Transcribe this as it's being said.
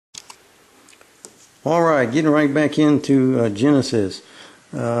All right, getting right back into Genesis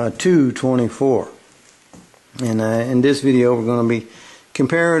 2:24. And in this video, we're going to be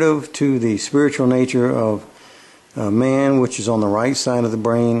comparative to the spiritual nature of man, which is on the right side of the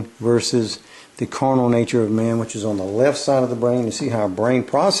brain, versus the carnal nature of man, which is on the left side of the brain. You see how our brain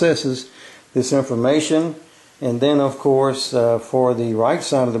processes this information. And then, of course, for the right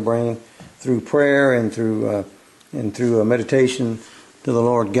side of the brain, through prayer and through meditation to the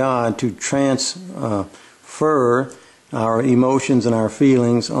Lord God, to transfer our emotions and our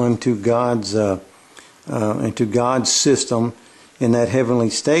feelings onto God's system in that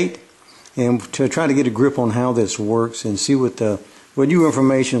heavenly state, and to try to get a grip on how this works and see what new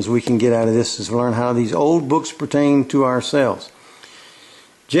information we can get out of this, is to learn how these old books pertain to ourselves.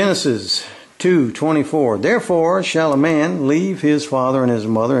 Genesis 2:24. Therefore shall a man leave his father and his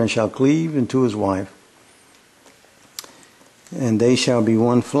mother, and shall cleave unto his wife, and they shall be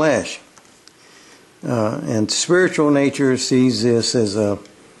one flesh. And spiritual nature sees this as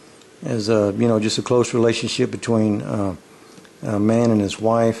just a close relationship between a man and his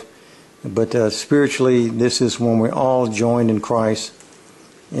wife. But spiritually, this is when we're all joined in Christ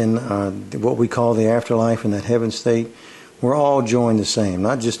in what we call the afterlife, in that heaven state. We're all joined the same,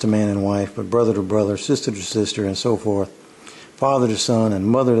 not just a man and wife, but brother to brother, sister to sister, and so forth, father to son, and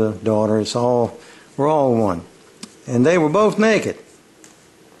mother to daughter. We're all one. And they were both naked.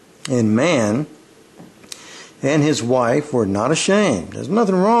 And man and his wife were not ashamed. There's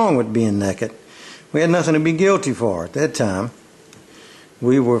nothing wrong with being naked. We had nothing to be guilty for at that time.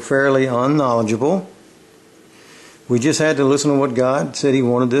 We were fairly unknowledgeable. We just had to listen to what God said He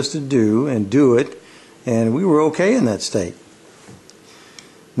wanted us to do and do it. And we were okay in that state.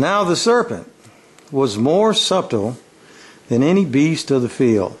 Now the serpent was more subtle than any beast of the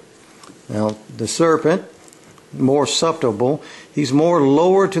field. Now the serpent, more subtle, he's more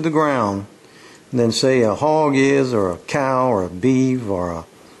lower to the ground than, say, a hog is, or a cow, or a beef, or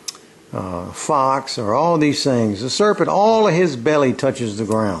a fox, or all these things. The serpent, all of his belly touches the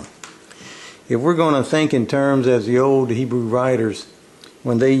ground. If we're going to think in terms as the old Hebrew writers,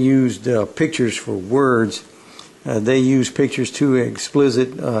 when they used pictures for words, they used pictures to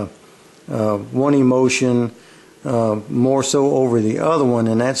explicit one emotion more so over the other one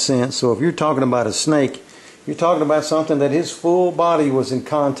in that sense. So if you're talking about a snake, you're talking about something that his full body was in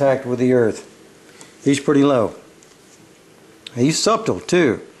contact with the earth. He's pretty low. He's subtle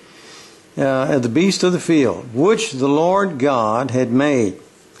too. The beast of the field, which the Lord God had made.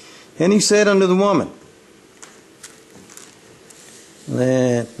 And He said unto the woman,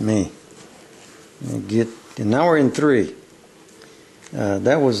 let me get, and now we're in 3.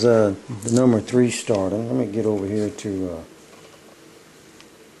 That was the number 3 starting. Let me get over here to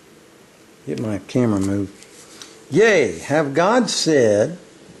get my camera moved. Yea, have God said,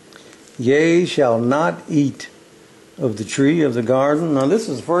 ye shall not eat of the tree of the garden? Now this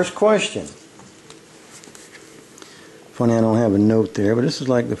is the first question. Funny I don't have a note there, but this is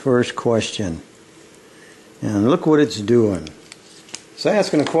like the first question. And look what it's doing. It's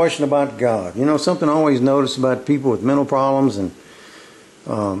asking a question about God. You know, something I always notice about people with mental problems and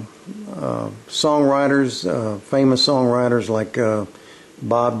songwriters, famous songwriters like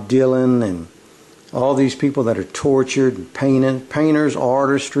Bob Dylan, and all these people that are tortured, and painters,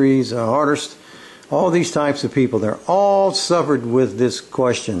 artists, all these types of people, they're all suffered with this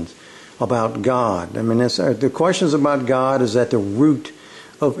questions about God. I mean, the questions about God is at the root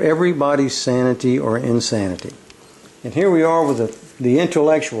of everybody's sanity or insanity. And here we are with the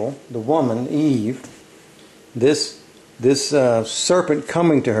intellectual, the woman, Eve, this serpent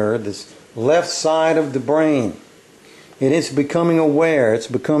coming to her, this left side of the brain. And it's becoming aware, it's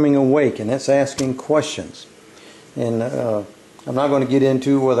becoming awake, and it's asking questions. And I'm not going to get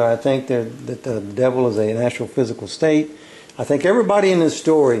into whether I think that the devil is a natural physical state. I think everybody in this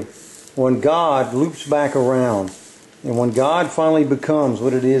story, when God loops back around, and when God finally becomes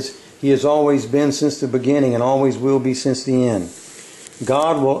what it is He has always been since the beginning and always will be since the end,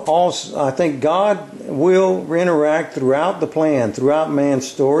 I think God will interact throughout the plan, throughout man's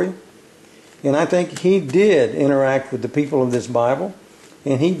story. And I think He did interact with the people of this Bible.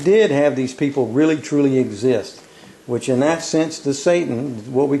 And He did have these people really truly exist. Which in that sense, the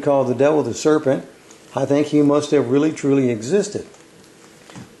Satan, what we call the devil, the serpent, I think he must have really truly existed.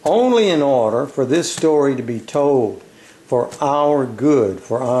 Only in order for this story to be told for our good,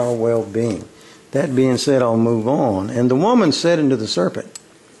 for our well-being. That being said, I'll move on. And the woman said unto the serpent,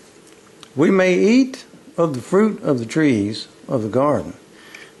 we may eat of the fruit of the trees of the garden,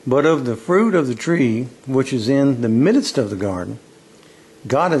 but of the fruit of the tree which is in the midst of the garden,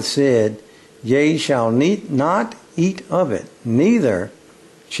 God hath said, ye shall not eat of it, neither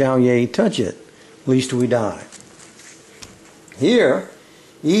shall ye touch it, lest we die. Here,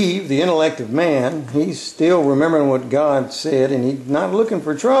 Eve, the intellect of man, he's still remembering what God said, and he's not looking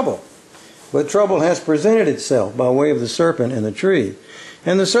for trouble. But trouble has presented itself by way of the serpent in the tree.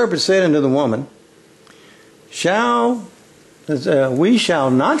 And the serpent said unto the woman, we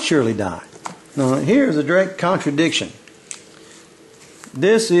shall not surely die. Now, here's a direct contradiction.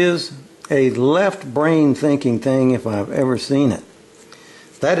 This is a left brain thinking thing if I've ever seen it.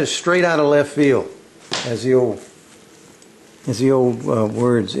 That is straight out of left field, as the old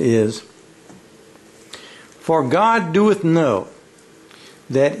words is. For God doeth know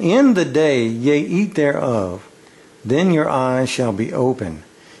that in the day ye eat thereof, then your eyes shall be open,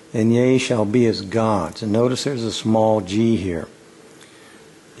 and ye shall be as gods. And notice there's a small g here.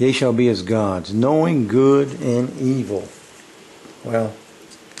 Ye shall be as gods, knowing good and evil. Well,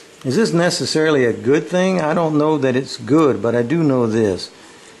 is this necessarily a good thing? I don't know that it's good, but I do know this.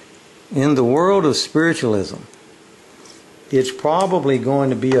 In the world of spiritualism, it's probably going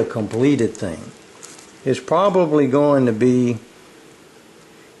to be a completed thing. It's probably going to be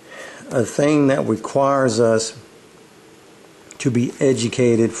a thing that requires us to be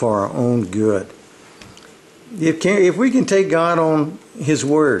educated for our own good. If we can take God on His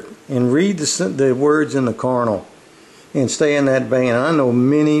Word and read the words in the carnal and stay in that vein, I know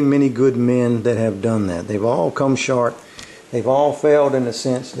many, many good men that have done that. They've all come short. They've all failed in the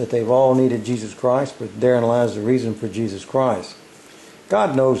sense that they've all needed Jesus Christ, but therein lies the reason for Jesus Christ.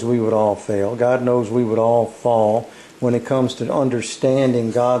 God knows we would all fail. God knows we would all fall when it comes to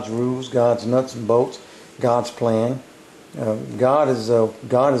understanding God's rules, God's nuts and bolts, God's plan. God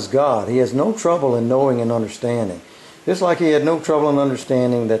is God. He has no trouble in knowing and understanding. Just like He had no trouble in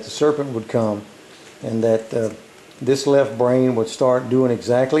understanding that the serpent would come and that this left brain would start doing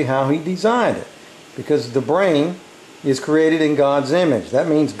exactly how He designed it. Because the brain is created in God's image. That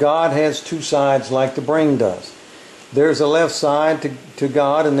means God has two sides like the brain does. There's a left side to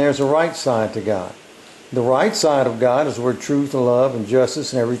God and there's a right side to God. The right side of God is where truth and love and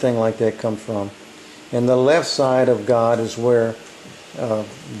justice and everything like that comes from. And the left side of God is where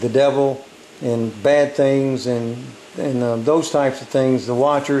the devil and bad things and those types of things, the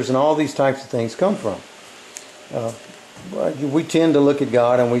watchers and all these types of things come from. We tend to look at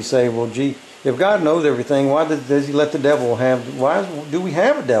God and we say, well, gee, if God knows everything, why does He let the devil have, why do we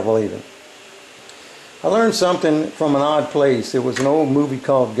have a devil even? I learned something from an odd place. It was an old movie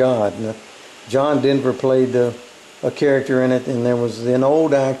called God. And John Denver played a character in it, and there was an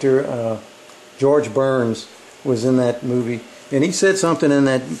old actor, George Burns, was in that movie. And he said something in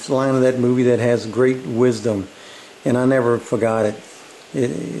that line of that movie that has great wisdom, and I never forgot it.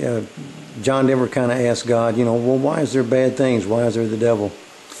 John Denver kind of asked God, well, why is there bad things? Why is there the devil?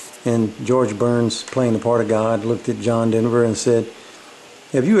 And George Burns, playing the part of God, looked at John Denver and said,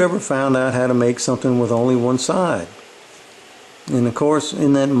 have you ever found out how to make something with only one side? And of course,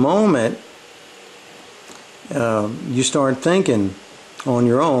 in that moment, you start thinking on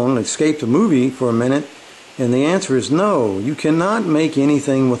your own, escape the movie for a minute, and the answer is no. You cannot make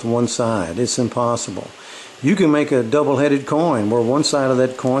anything with one side. It's impossible. You can make a double-headed coin where one side of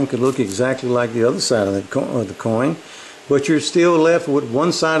that coin could look exactly like the other side of the coin, but you're still left with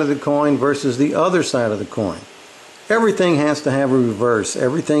one side of the coin versus the other side of the coin. Everything has to have a reverse.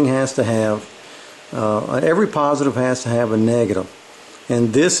 Everything has to have, every positive has to have a negative.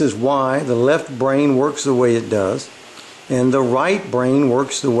 And this is why the left brain works the way it does, and the right brain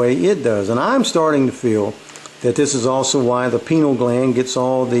works the way it does. And I'm starting to feel that this is also why the pineal gland gets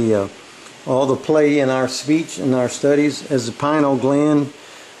all the play in our speech and our studies as the pineal gland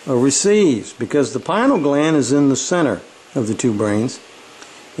receives, because the pineal gland is in the center of the two brains.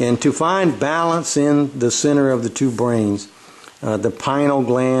 And to find balance in the center of the two brains, the pineal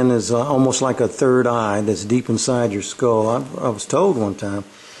gland is almost like a third eye that's deep inside your skull. I was told one time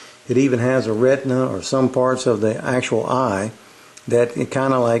it even has a retina or some parts of the actual eye that it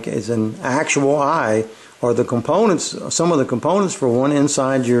kind of like is an actual eye, or the components, some of the components for one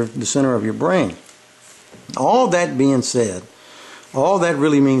inside the center of your brain. All that being said, all that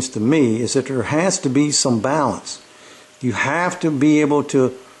really means to me is that there has to be some balance. You have to be able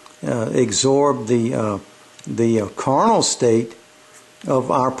to absorb the carnal state of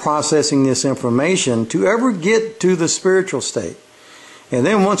our processing this information to ever get to the spiritual state. And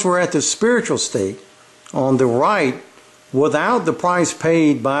then once we're at the spiritual state, on the right, without the price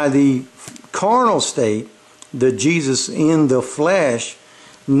paid by the carnal state, the Jesus in the flesh,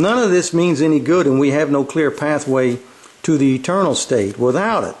 none of this means any good, and we have no clear pathway to the eternal state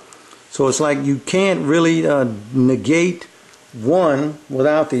without it. So it's like you can't really negate one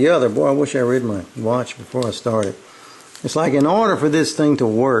without the other. Boy, I wish I read my watch before I started. It's like in order for this thing to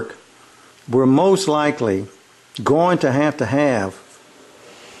work, we're most likely going to have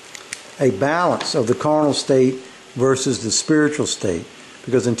a balance of the carnal state versus the spiritual state.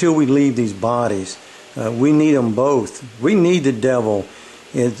 Because until we leave these bodies, we need them both. We need the devil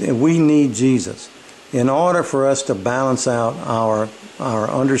and we need Jesus in order for us to balance out our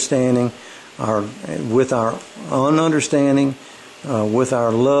understanding, with our ununderstanding, with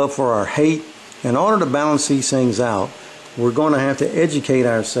our love for our hate. In order to balance these things out, we're going to have to educate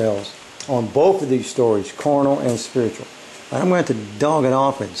ourselves on both of these stories, carnal and spiritual. I'm going to have to dog it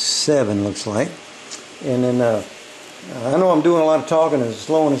off at 7, looks like. And then I know I'm doing a lot of talking and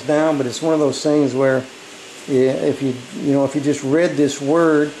slowing us down, but it's one of those things where if you just read this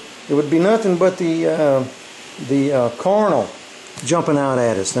word, it would be nothing but the carnal jumping out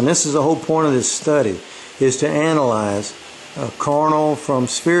at us. And this is the whole point of this study, is to analyze carnal from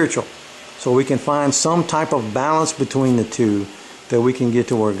spiritual, so we can find some type of balance between the two, that we can get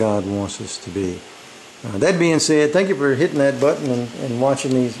to where God wants us to be. That being said, thank you for hitting that button and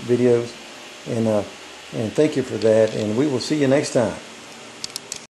watching these videos, and thank you for that, and we will see you next time.